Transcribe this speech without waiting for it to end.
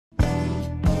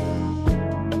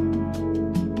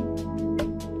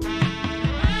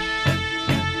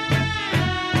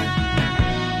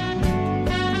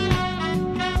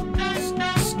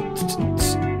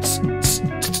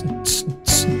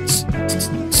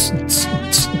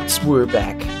Yes, we're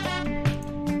back.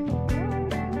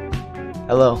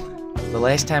 Hello. The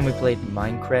last time we played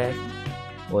Minecraft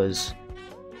was...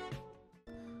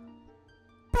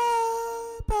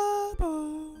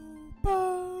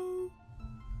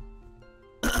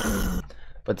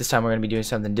 But this time we're going to be doing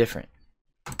something different.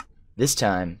 This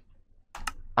time,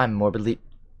 I'm morbidly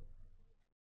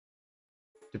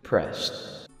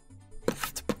depressed.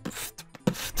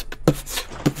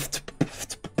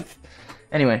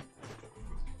 Anyway,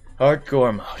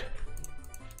 hardcore mode.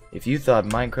 If you thought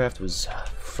Minecraft was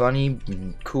funny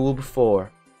and cool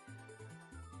before,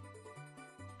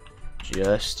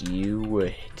 just you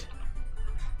wait.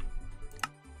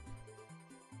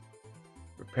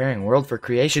 Preparing world for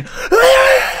creation.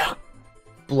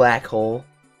 Black hole.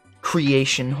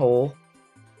 Creation hole.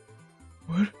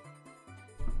 What?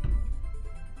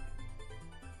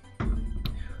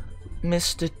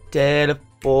 Mr.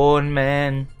 Telephone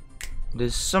Man,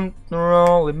 there's something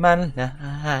wrong with my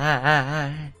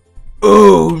life.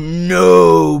 Oh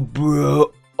no,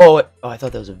 bro. Oh, I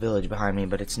thought that was a village behind me,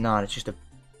 but it's not. It's just a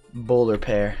boulder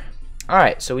pair.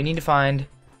 Alright, so we need to find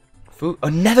food.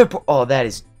 Another. Oh, that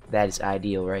is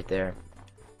ideal right there.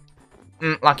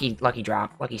 Lucky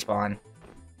drop. Lucky spawn.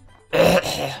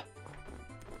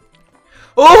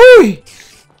 Oh!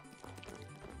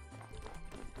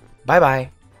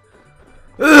 Bye-bye.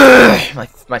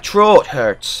 My throat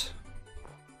hurts.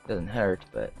 Doesn't hurt,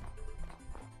 but...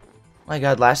 My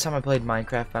god, last time I played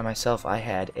Minecraft by myself, I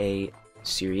had a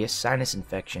serious sinus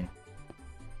infection.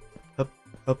 Up.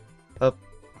 Yep.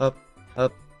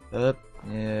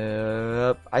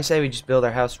 I say we just build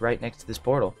our house right next to this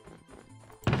portal.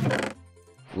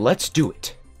 Let's do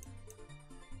it.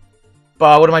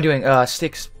 But what am I doing?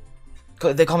 Sticks.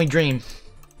 They call me Dream.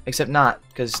 Except not,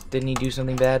 because didn't he do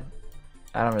something bad?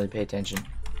 I don't really pay attention.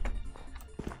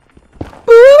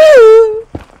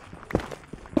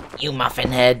 You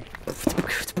muffin head.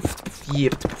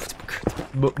 Yep.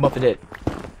 Muffin head.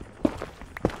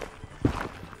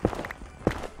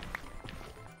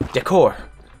 Decor.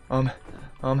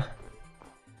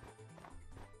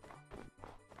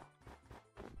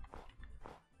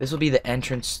 This will be the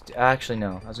entrance. Actually,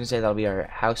 no. I was gonna say that'll be our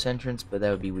house entrance, but that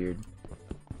would be weird.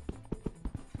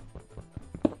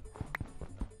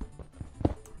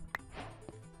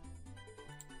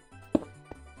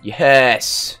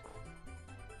 Yes!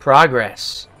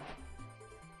 Progress.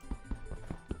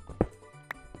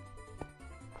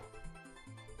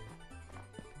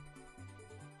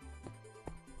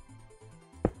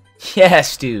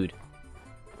 Yes, dude.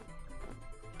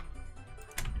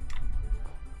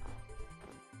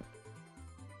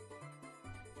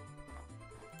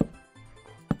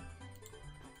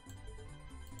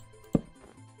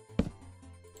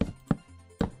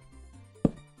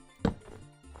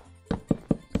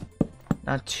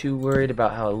 Not too worried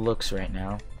about how it looks right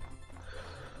now.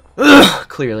 Ugh,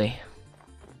 clearly.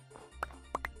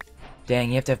 Dang,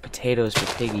 you have to have potatoes for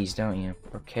piggies, don't you?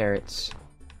 Or carrots.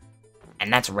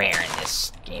 And that's rare in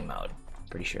this game mode.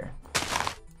 Pretty sure.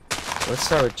 So let's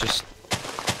start with just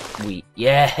wheat.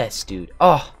 Yes, dude.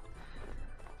 Oh!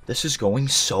 This is going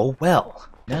so well.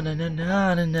 No.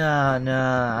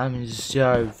 I'm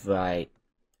so right.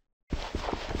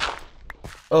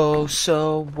 Oh,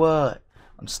 so what?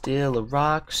 I'm still a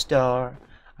rock star.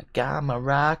 I got my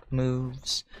rock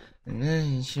moves.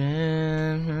 Guess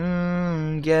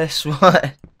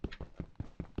what?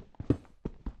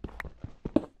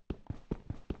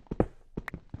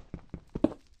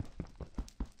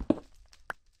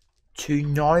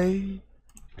 Tonight,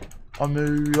 I'm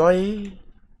alive.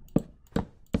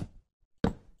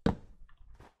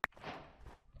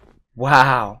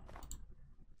 Wow.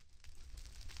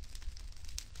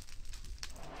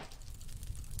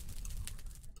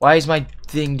 Why is my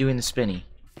thing doing the spinny?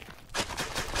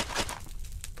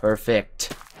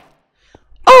 Perfect.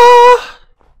 Ah!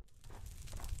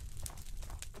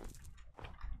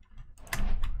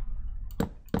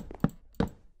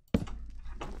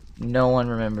 No one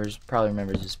probably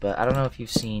remembers this, but I don't know if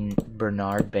you've seen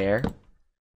Bernard Bear.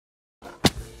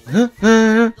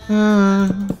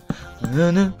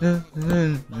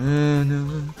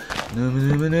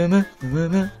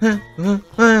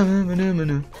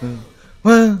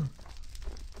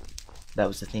 That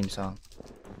was the theme song.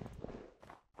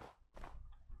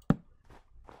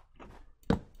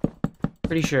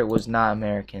 Pretty sure it was not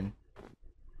American.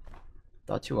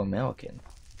 Thought you were American.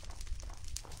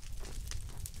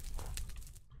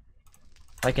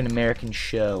 Like an American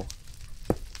show.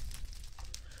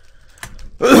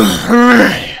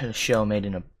 A show made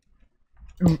in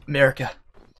America.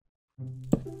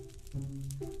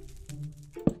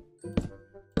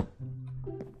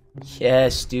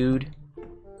 Yes, dude.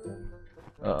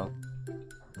 Uh-oh.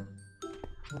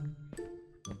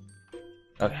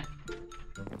 Okay.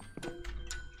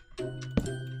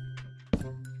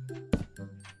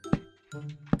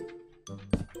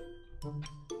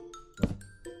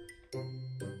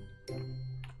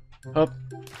 Up.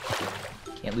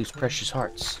 Can't lose precious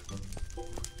hearts.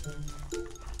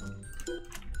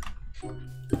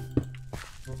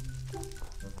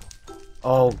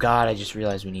 Oh god, I just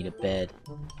realized we need a bed.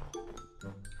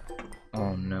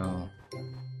 Oh no.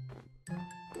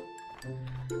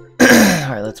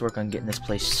 Alright, let's work on getting this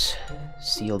place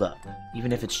sealed up.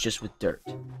 Even if it's just with dirt.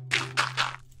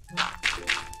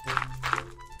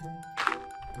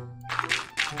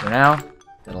 For now,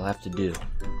 that'll have to do.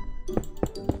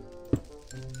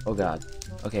 Oh god.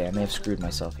 Okay, I may have screwed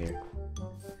myself here.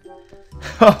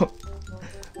 Oh!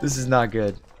 This is not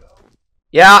good.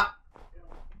 Yeah!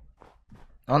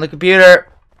 On the computer!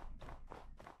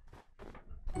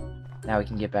 Now we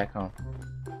can get back home.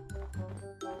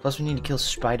 Plus we need to kill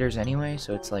spiders anyway,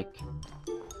 so it's like...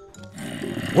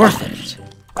 worth it!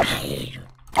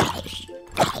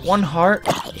 1 heart?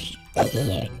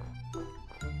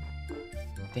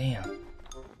 Damn.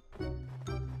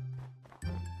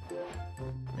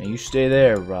 Now you stay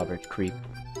there, Robert Creep.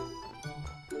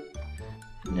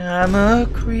 I'm a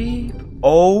creep.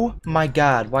 Oh my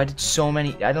god, why did so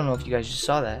many... I don't know if you guys just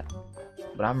saw that,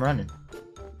 but I'm running.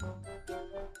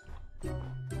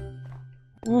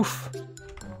 Oof.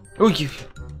 Oh, you...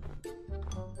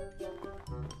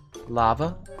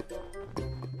 Lava.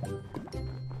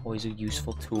 Always a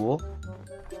useful tool.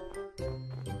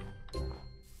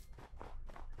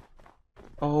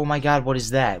 Oh my god, what is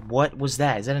that? What was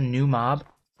that? Is that a new mob?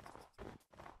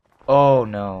 Oh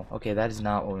no. Okay, that is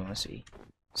not what we want to see.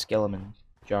 Skeleton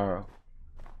Jaro.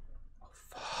 Oh,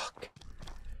 fuck.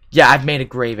 Yeah, I've made a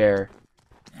grave error.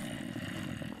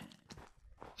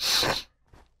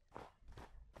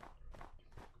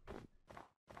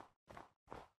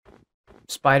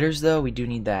 Spiders, though, we do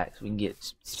need that. So we can get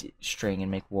string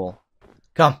and make wool.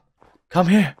 Come. Come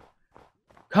here.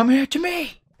 Come here to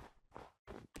me.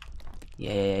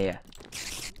 Yeah.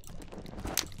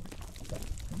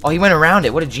 Oh, he went around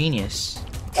it. What a genius.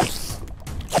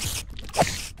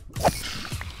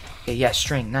 Okay, yeah,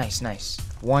 string. Nice.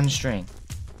 1 string.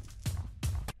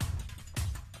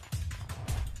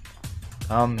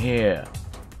 Come here.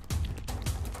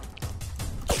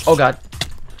 Oh, God.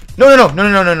 No.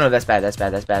 That's bad.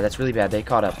 That's really bad. They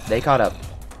caught up.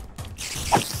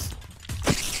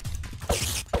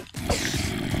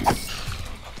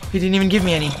 He didn't even give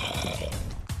me any.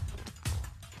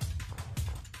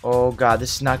 Oh god,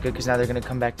 this is not good because now they're gonna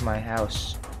come back to my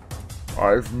house.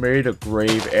 I've made a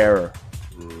grave error.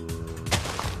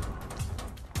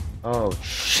 Oh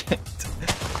shit.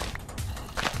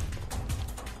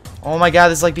 Oh my god,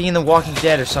 this is like being in The Walking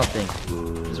Dead or something.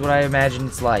 This is what I imagine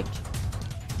it's like.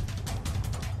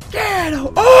 Get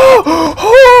out! Oh!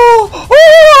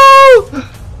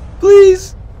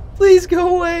 Please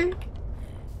go away.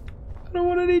 I don't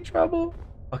want any trouble.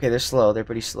 Okay, they're slow. They're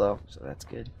pretty slow, so that's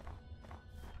good.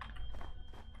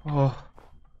 Oh.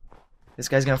 This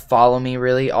guy's gonna follow me,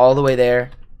 really? All the way there?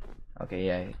 Okay,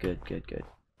 yeah, good.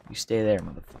 You stay there,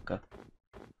 motherfucker.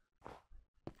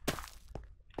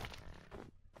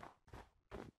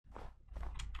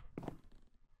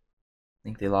 I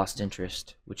think they lost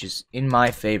interest, which is in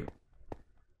my favor.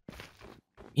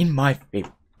 I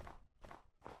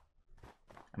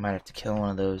might have to kill one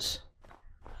of those.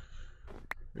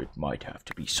 It might have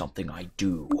to be something I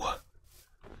do.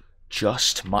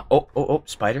 Just my... Oh,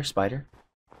 spider.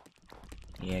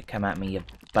 Yeah, come at me, you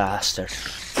bastard.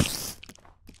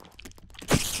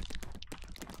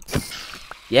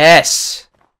 Yes!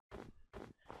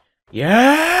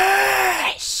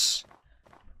 Yes!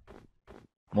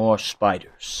 More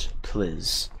spiders,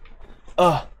 please.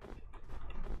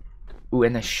 Ooh,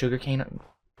 and the sugarcane.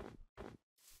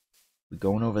 We're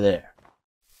going over there.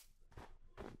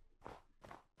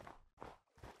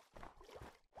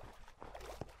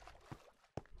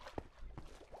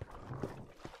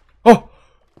 Oh!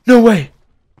 No way!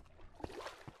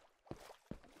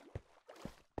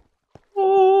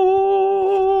 Oh!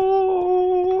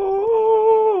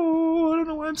 I don't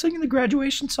know why I'm singing the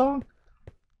graduation song.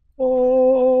 Oh!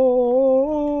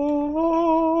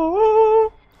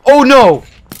 Oh no!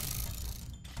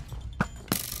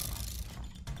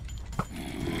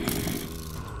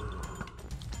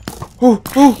 Oh!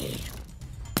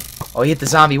 Oh, he hit the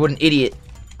zombie. What an idiot.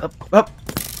 Up.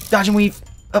 Dodge and weave.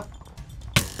 Up.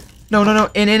 No.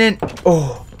 In.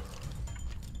 Oh.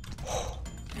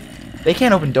 They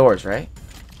can't open doors, right?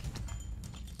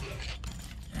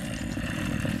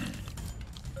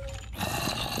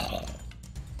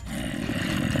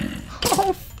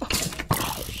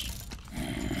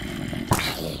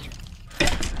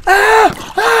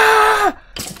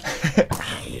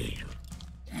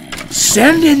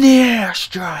 Send in the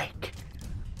airstrike!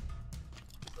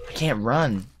 I can't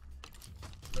run.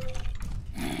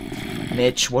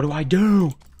 Mitch, what do I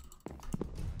do?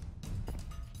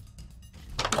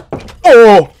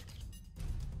 Oh!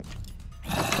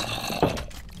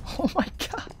 Oh my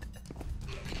god.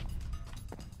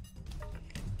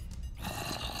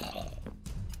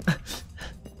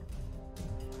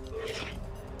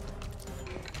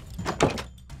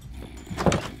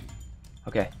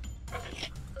 Okay.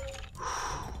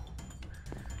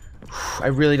 I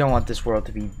really don't want this world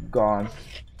to be gone.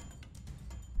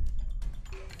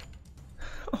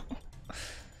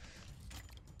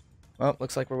 Well,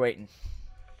 looks like we're waiting.